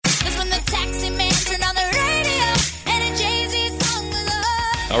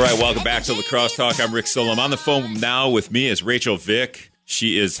All right, welcome back to La Crosse Talk. I'm Rick Solom. On the phone now with me is Rachel Vick.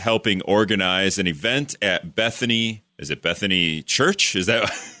 She is helping organize an event at Bethany. Is it Bethany Church? Is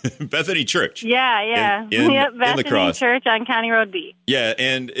that Bethany Church? Yeah. Yep, Bethany Church on County Road B. Yeah,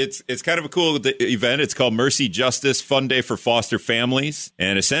 and it's kind of a cool event. It's called Mercy Justice Funday for Foster Families.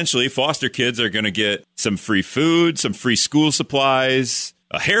 And essentially, foster kids are going to get some free food, some free school supplies,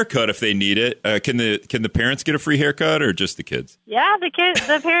 a haircut if they need it. Can the parents get a free haircut or just the kids? Yeah, the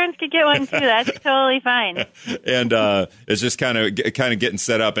parents could get one too. That's totally fine. And it's just kind of getting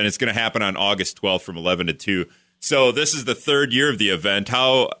set up, and it's going to happen on August 12th from 11 to 2. So this is the third year of the event.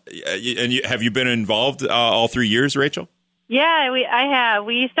 Have you been involved all 3 years, Rachel? Yeah, I have.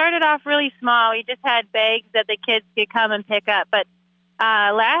 We started off really small. We just had bags that the kids could come and pick up. But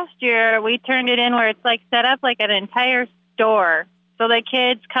last year we turned it in where it's like set up like an entire store. So the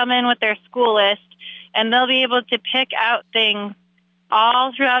kids come in with their school list, and they'll be able to pick out things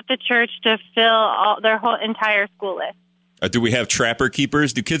all throughout the church to fill their whole entire school list. Do we have trapper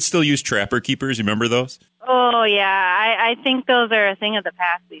keepers? Do kids still use trapper keepers? You remember those? Oh, yeah. I think those are a thing of the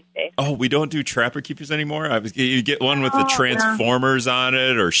past these days. Oh, we don't do trapper keepers anymore? You get one with the Transformers on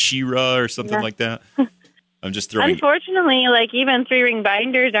it or She-Ra or something like that? I'm just throwing... Unfortunately, like even 3-ring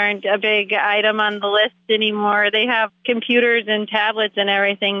binders aren't a big item on the list anymore. They have computers and tablets and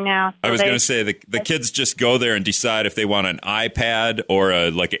everything now. So I was going to say, the kids just go there and decide if they want an iPad or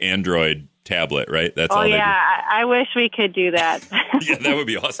like an Android tablet, right? That's all. Yeah, I wish we could do that. Yeah, that would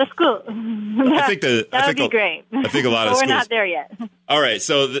be awesome. The school. That would be great. I think a lot of schools. We're not there yet. All right,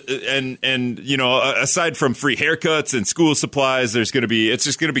 so and you know, aside from free haircuts and school supplies, it's just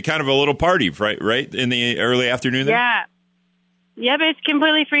going to be kind of a little party, right in the early afternoon there? Yeah. Yep, it's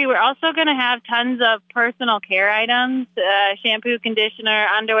completely free. We're also going to have tons of personal care items, shampoo, conditioner,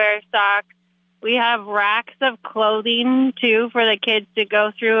 underwear, socks. We have racks of clothing, too, for the kids to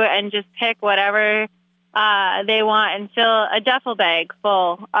go through and just pick whatever they want and fill a duffel bag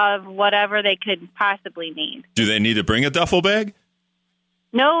full of whatever they could possibly need. Do they need to bring a duffel bag?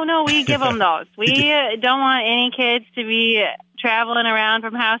 No, we give them those. We don't want any kids to be traveling around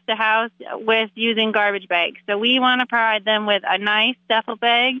from house to house with using garbage bags. So we want to provide them with a nice duffel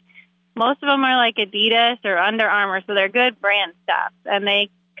bag. Most of them are like Adidas or Under Armour, so they're good brand stuff. And they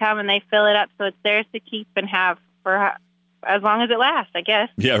come and they fill it up, so it's theirs to keep and have for as long as it lasts, I guess.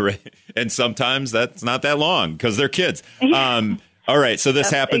 Yeah, right. And sometimes that's not that long because they're kids. All right, so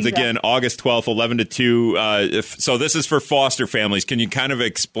this happens again August 12th, 11 to 2. So this is for foster families. Can you kind of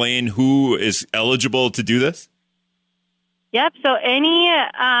explain who is eligible to do this? Yep, so any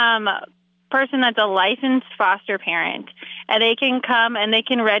person that's a licensed foster parent, and they can come and they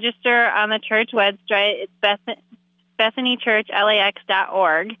can register on the church website. It's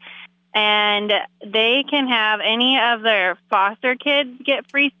BethanyChurchLAX.org, and they can have any of their foster kids get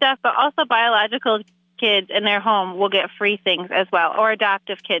free stuff, but also biological kids in their home will get free things as well, or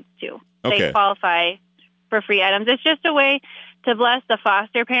adoptive kids too. Okay. They qualify for free items. It's just a way to bless the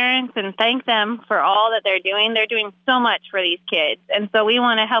foster parents and thank them for all that they're doing. They're doing so much for these kids, and so we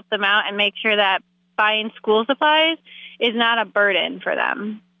want to help them out and make sure that buying school supplies is not a burden for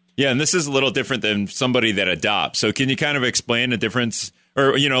them. Yeah, and this is a little different than somebody that adopts. So can you kind of explain the difference,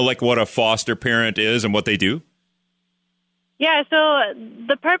 or, you know, like what a foster parent is and what they do? Yeah, so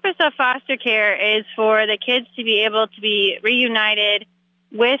the purpose of foster care is for the kids to be able to be reunited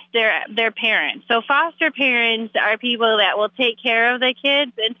with their parents. So foster parents are people that will take care of the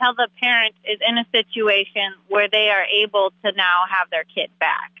kids until the parent is in a situation where they are able to now have their kid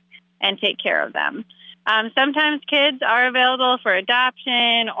back and take care of them. Sometimes kids are available for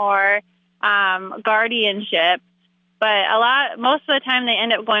adoption or guardianship, but most of the time they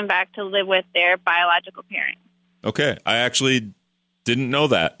end up going back to live with their biological parent. Okay. I actually didn't know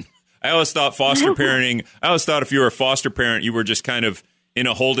that. I always thought foster parenting, if you were a foster parent, you were just kind of in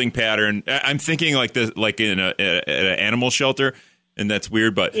a holding pattern. I'm thinking like in an animal shelter, and that's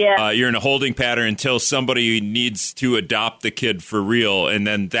weird, but you're in a holding pattern until somebody needs to adopt the kid for real, and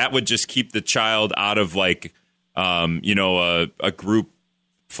then that would just keep the child out of like, a group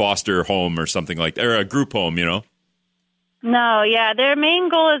foster home or something like that, or a group home, you know? No, yeah, their main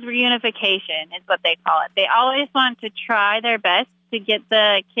goal is reunification, is what they call it. They always want to try their best to get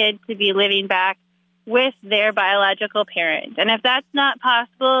the kid to be living back with their biological parent. And if that's not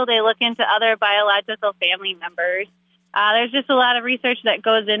possible, they look into other biological family members. There's just a lot of research that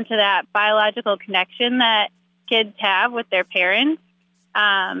goes into that biological connection that kids have with their parents,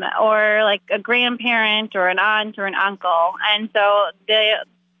 or like a grandparent or an aunt or an uncle. And so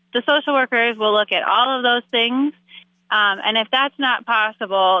the social workers will look at all of those things. And if that's not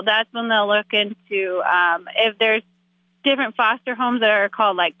possible, that's when they'll look into if there's different foster homes that are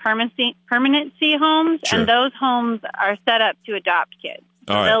called like permanency homes, Sure. and those homes are set up to adopt kids.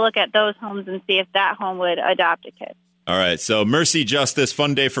 So All right. they'll look at those homes and see if that home would adopt a kid. All right. So Mercy Justice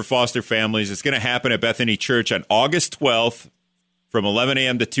Fun Day for Foster Families. It's going to happen at Bethany Church on August 12th from 11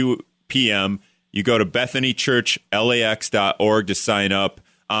 a.m. to 2 p.m. You go to BethanyChurchLAX.org to sign up.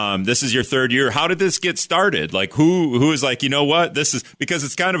 This is your third year. How did this get started? Like who is like, you know what? This is because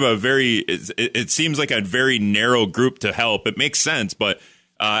it's kind of it seems like a very narrow group to help. It makes sense, but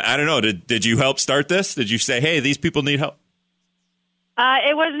I don't know. Did you help start this? Did you say, hey, these people need help?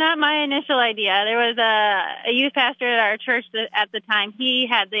 It was not my initial idea. There was a youth pastor at our church at the time. He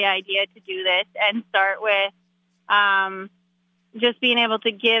had the idea to do this and start with just being able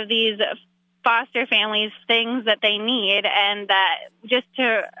to give these foster families things that they need, and that just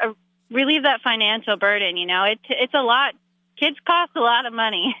to relieve that financial burden. You know, it's a lot. Kids cost a lot of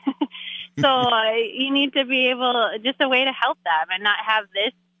money. So you need to be able, just a way to help them and not have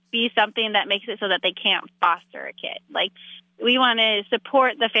this be something that makes it so that they can't foster a kid. Like, we want to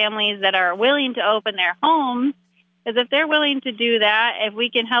support the families that are willing to open their homes, because if they're willing to do that, if we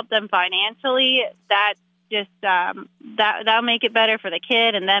can help them financially, that just that'll make it better for the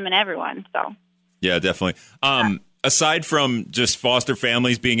kid and them and everyone. So yeah, definitely. Aside from just foster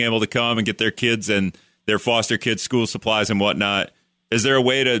families being able to come and get their kids and their foster kids school supplies and whatnot, is there a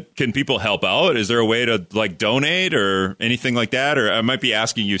way can people help out? Is there a way to like donate or anything like that? Or I might be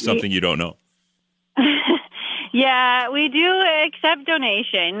asking you something you don't know. Yeah, we do accept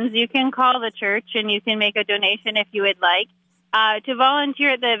donations. You can call the church and you can make a donation if you would like. To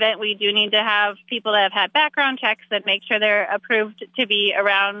volunteer at the event, we do need to have people that have had background checks that make sure they're approved to be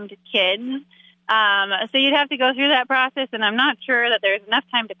around kids. So you'd have to go through that process, and I'm not sure that there's enough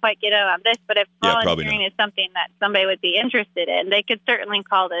time to quite get out on this, but if volunteering is something that somebody would be interested in, they could certainly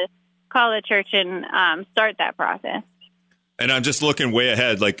call the church and start that process. And I'm just looking way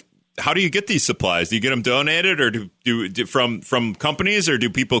ahead, like, how do you get these supplies? Do you get them donated, or do from companies, or do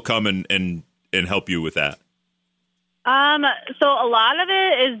people come and help you with that? So a lot of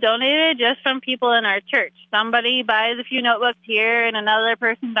it is donated just from people in our church. Somebody buys a few notebooks here, and another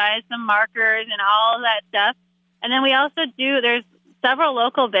person buys some markers and all of that stuff. And then we also there's several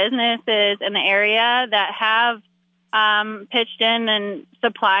local businesses in the area that have pitched in and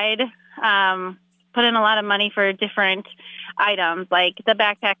supplied, put in a lot of money for different items, like the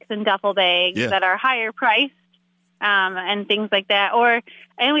backpacks and duffel bags that are higher priced. And things like that.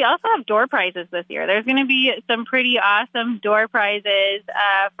 And we also have door prizes this year. There's going to be some pretty awesome door prizes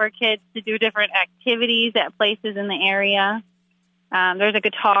for kids to do different activities at places in the area. There's a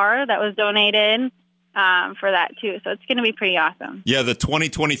guitar that was donated for that, too. So it's going to be pretty awesome. Yeah, the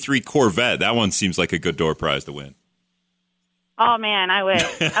 2023 Corvette, that one seems like a good door prize to win. Oh, man, I wish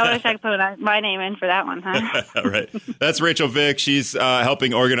I could put my name in for that one, huh? All right. That's Rachel Vick. She's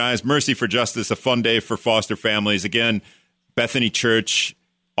helping organize Mercy for Justice, a fun day for foster families. Again, Bethany Church,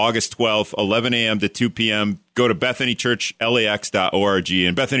 August 12th, 11 a.m. to 2 p.m. Go to BethanyChurchLAX.org.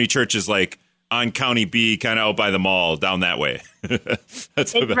 And Bethany Church is like on County B, kind of out by the mall, down that way. It's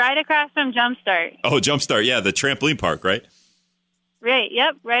right across from Jumpstart. Oh, Jumpstart. Yeah, the trampoline park, right? Right.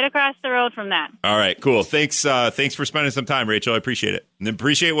 Yep. Right across the road from that. All right. Cool. Thanks. Thanks for spending some time, Rachel. I appreciate it. And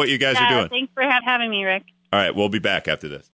appreciate what you guys are doing. Thanks for having me, Rick. All right. We'll be back after this.